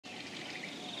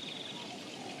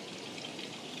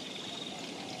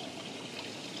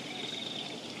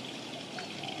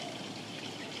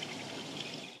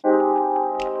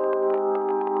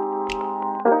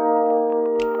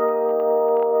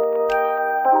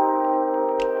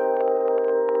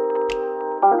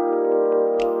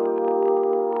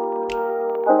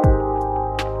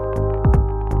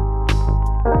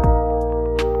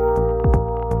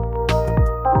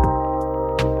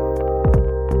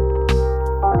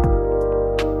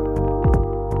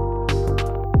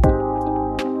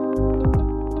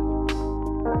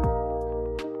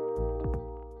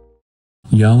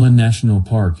Yala National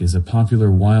Park is a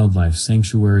popular wildlife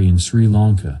sanctuary in Sri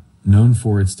Lanka, known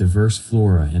for its diverse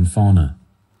flora and fauna.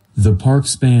 The park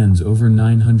spans over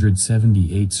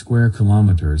 978 square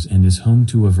kilometers and is home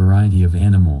to a variety of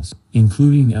animals,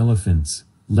 including elephants,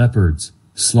 leopards,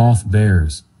 sloth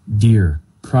bears, deer,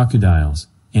 crocodiles,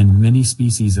 and many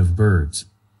species of birds.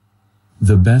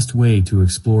 The best way to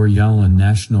explore Yala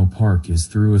National Park is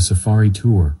through a safari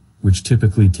tour, which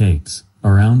typically takes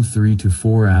around 3 to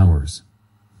 4 hours.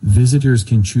 Visitors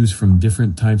can choose from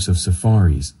different types of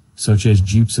safaris, such as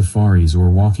jeep safaris or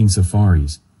walking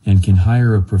safaris, and can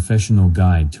hire a professional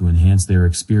guide to enhance their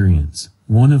experience.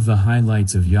 One of the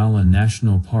highlights of Yala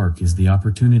National Park is the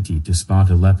opportunity to spot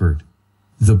a leopard.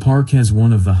 The park has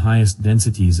one of the highest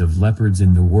densities of leopards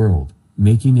in the world,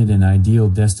 making it an ideal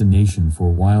destination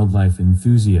for wildlife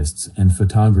enthusiasts and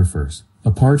photographers.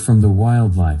 Apart from the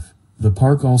wildlife, the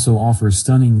park also offers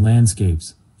stunning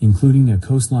landscapes, including a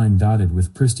coastline dotted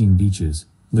with pristine beaches,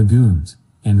 lagoons,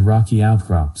 and rocky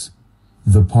outcrops.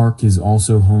 The park is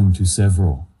also home to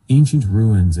several ancient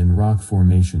ruins and rock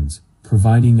formations,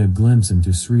 providing a glimpse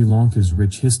into Sri Lanka's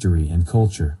rich history and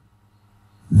culture.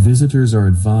 Visitors are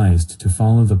advised to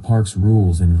follow the park's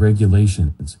rules and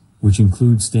regulations, which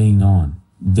include staying on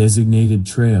designated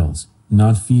trails,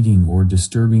 not feeding or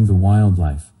disturbing the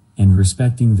wildlife, and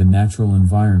respecting the natural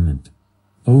environment.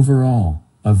 Overall,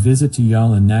 a visit to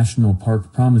Yala National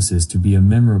Park promises to be a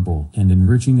memorable and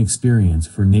enriching experience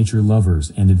for nature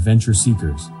lovers and adventure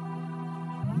seekers.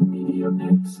 Media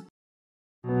Mix.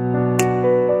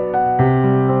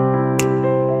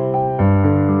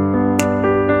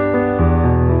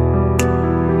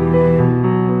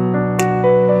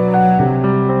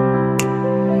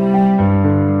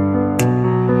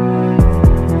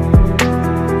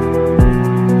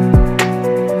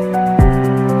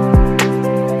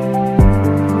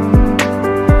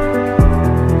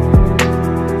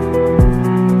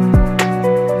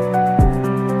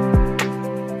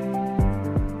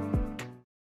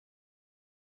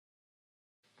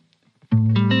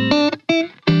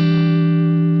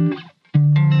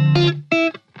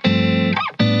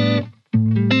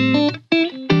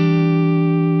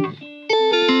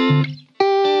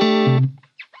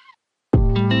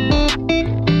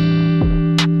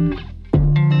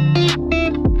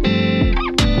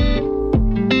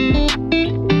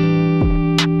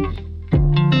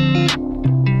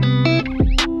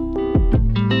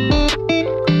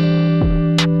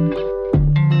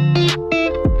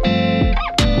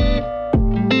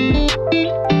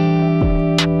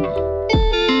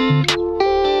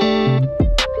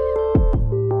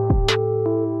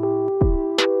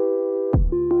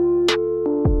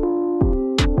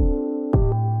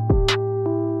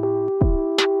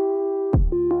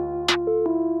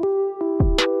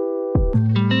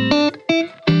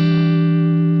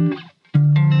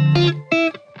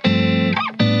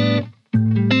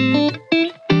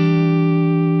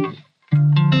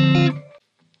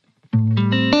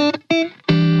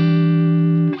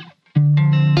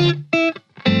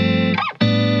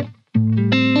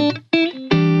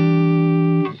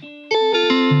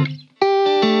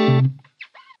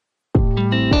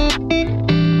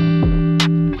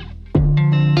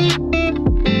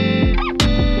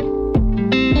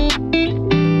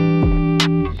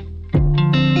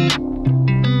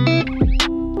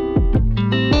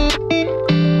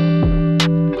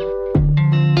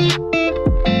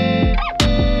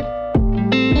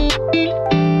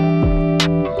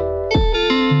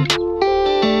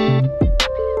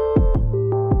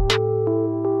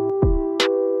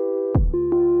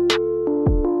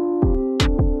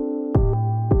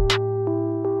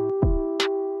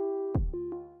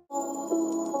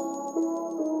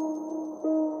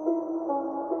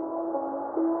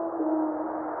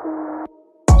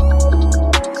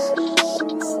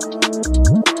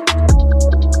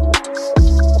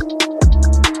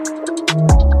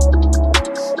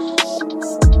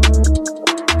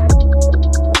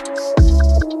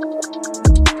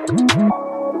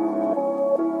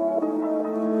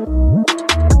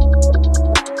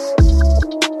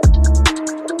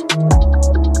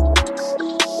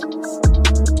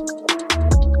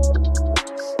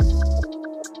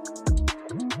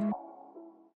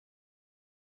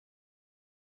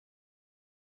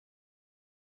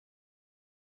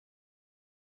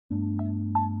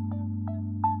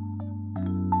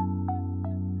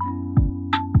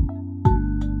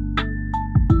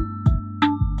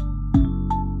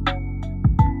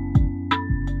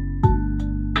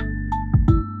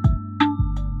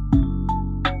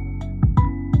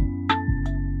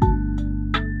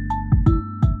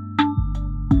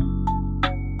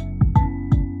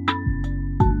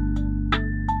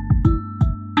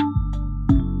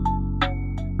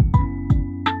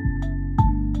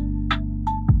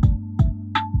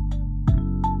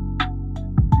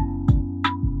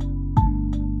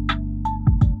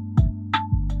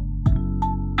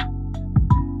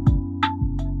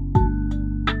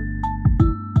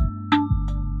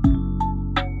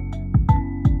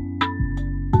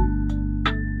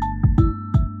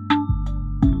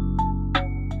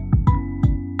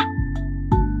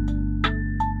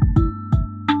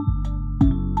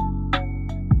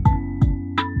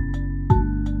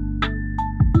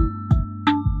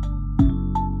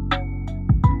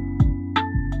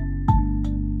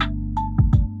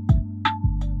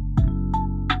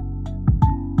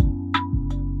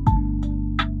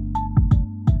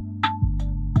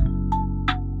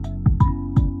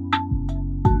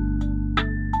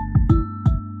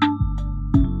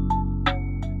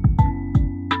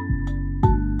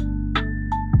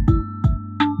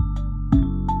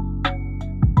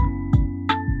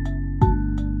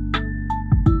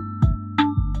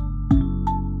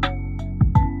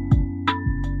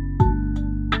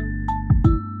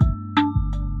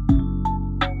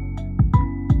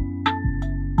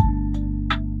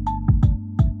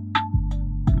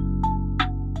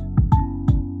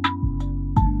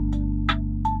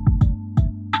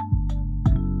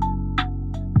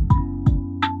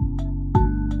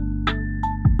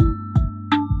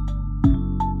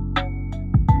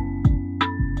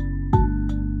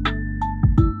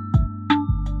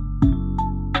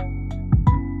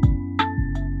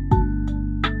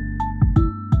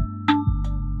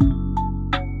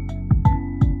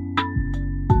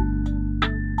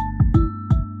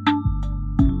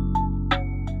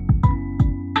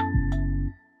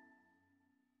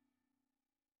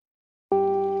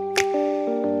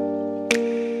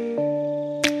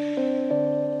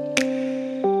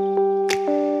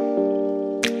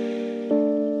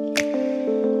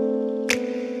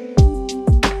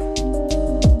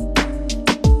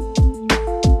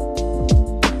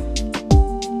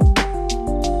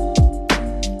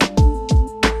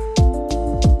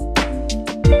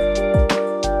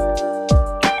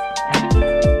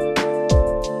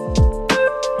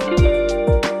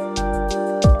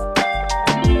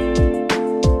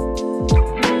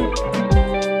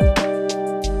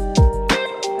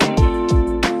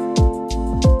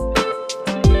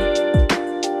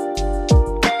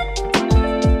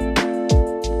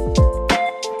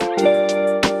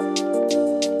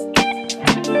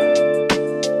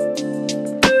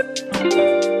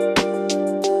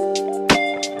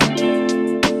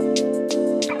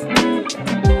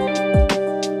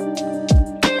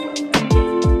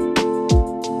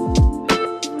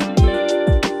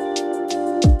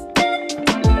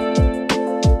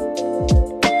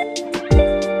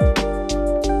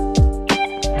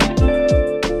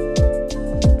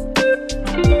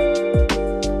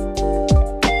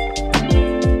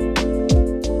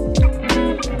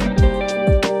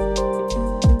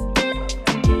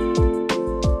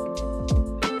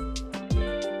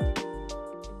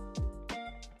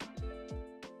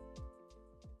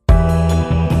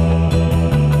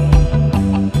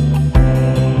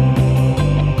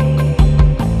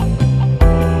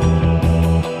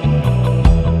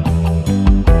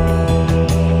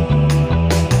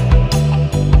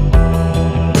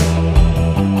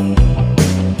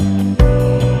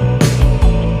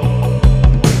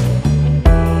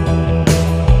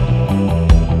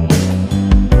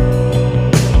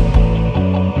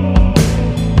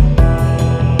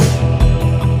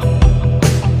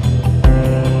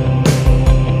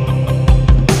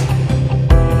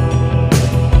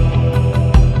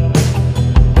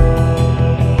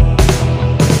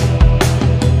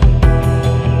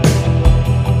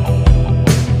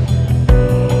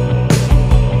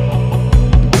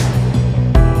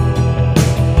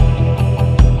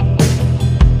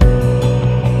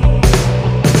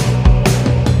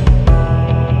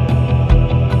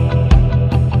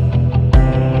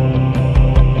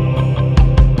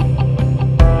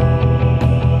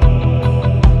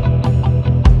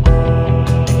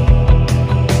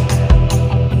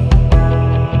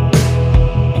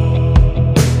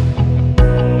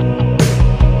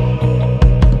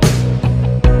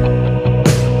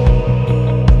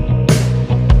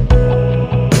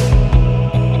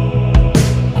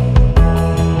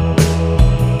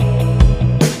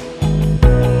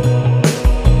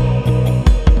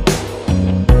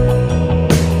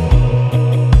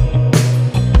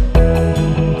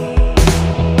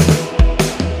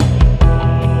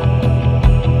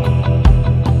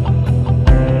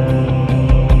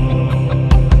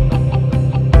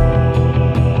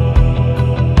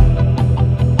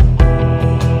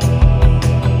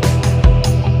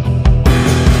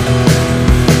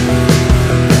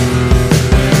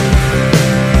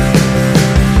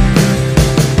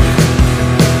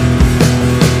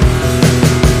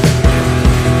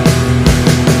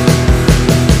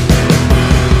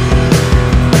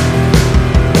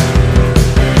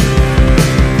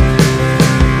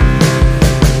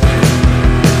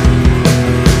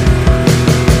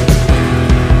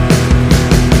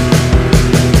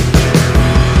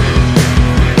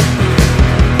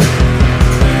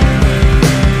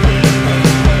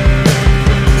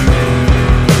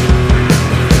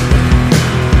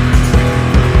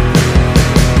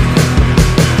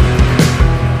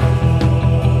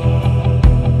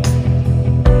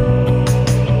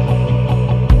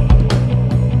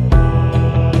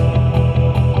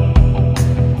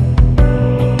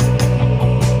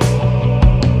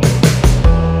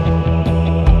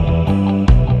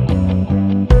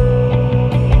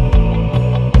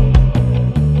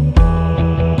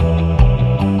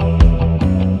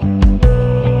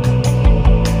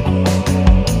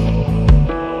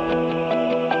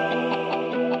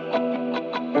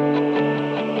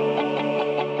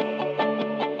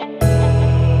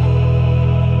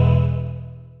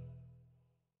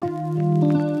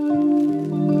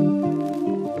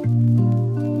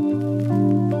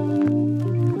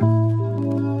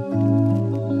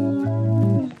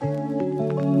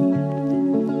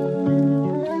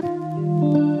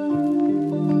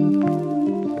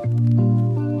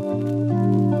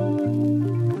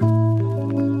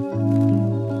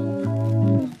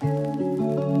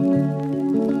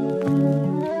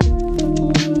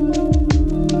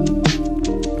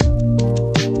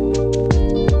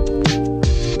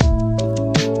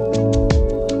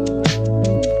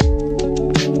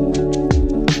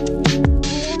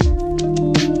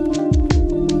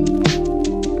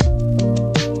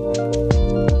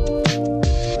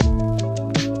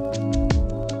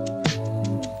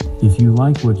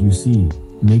 like what you see,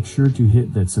 make sure to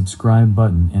hit that subscribe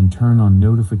button and turn on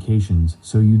notifications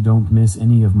so you don't miss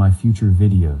any of my future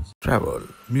videos. Travel,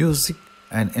 music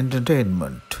and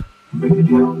entertainment.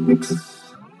 Mix.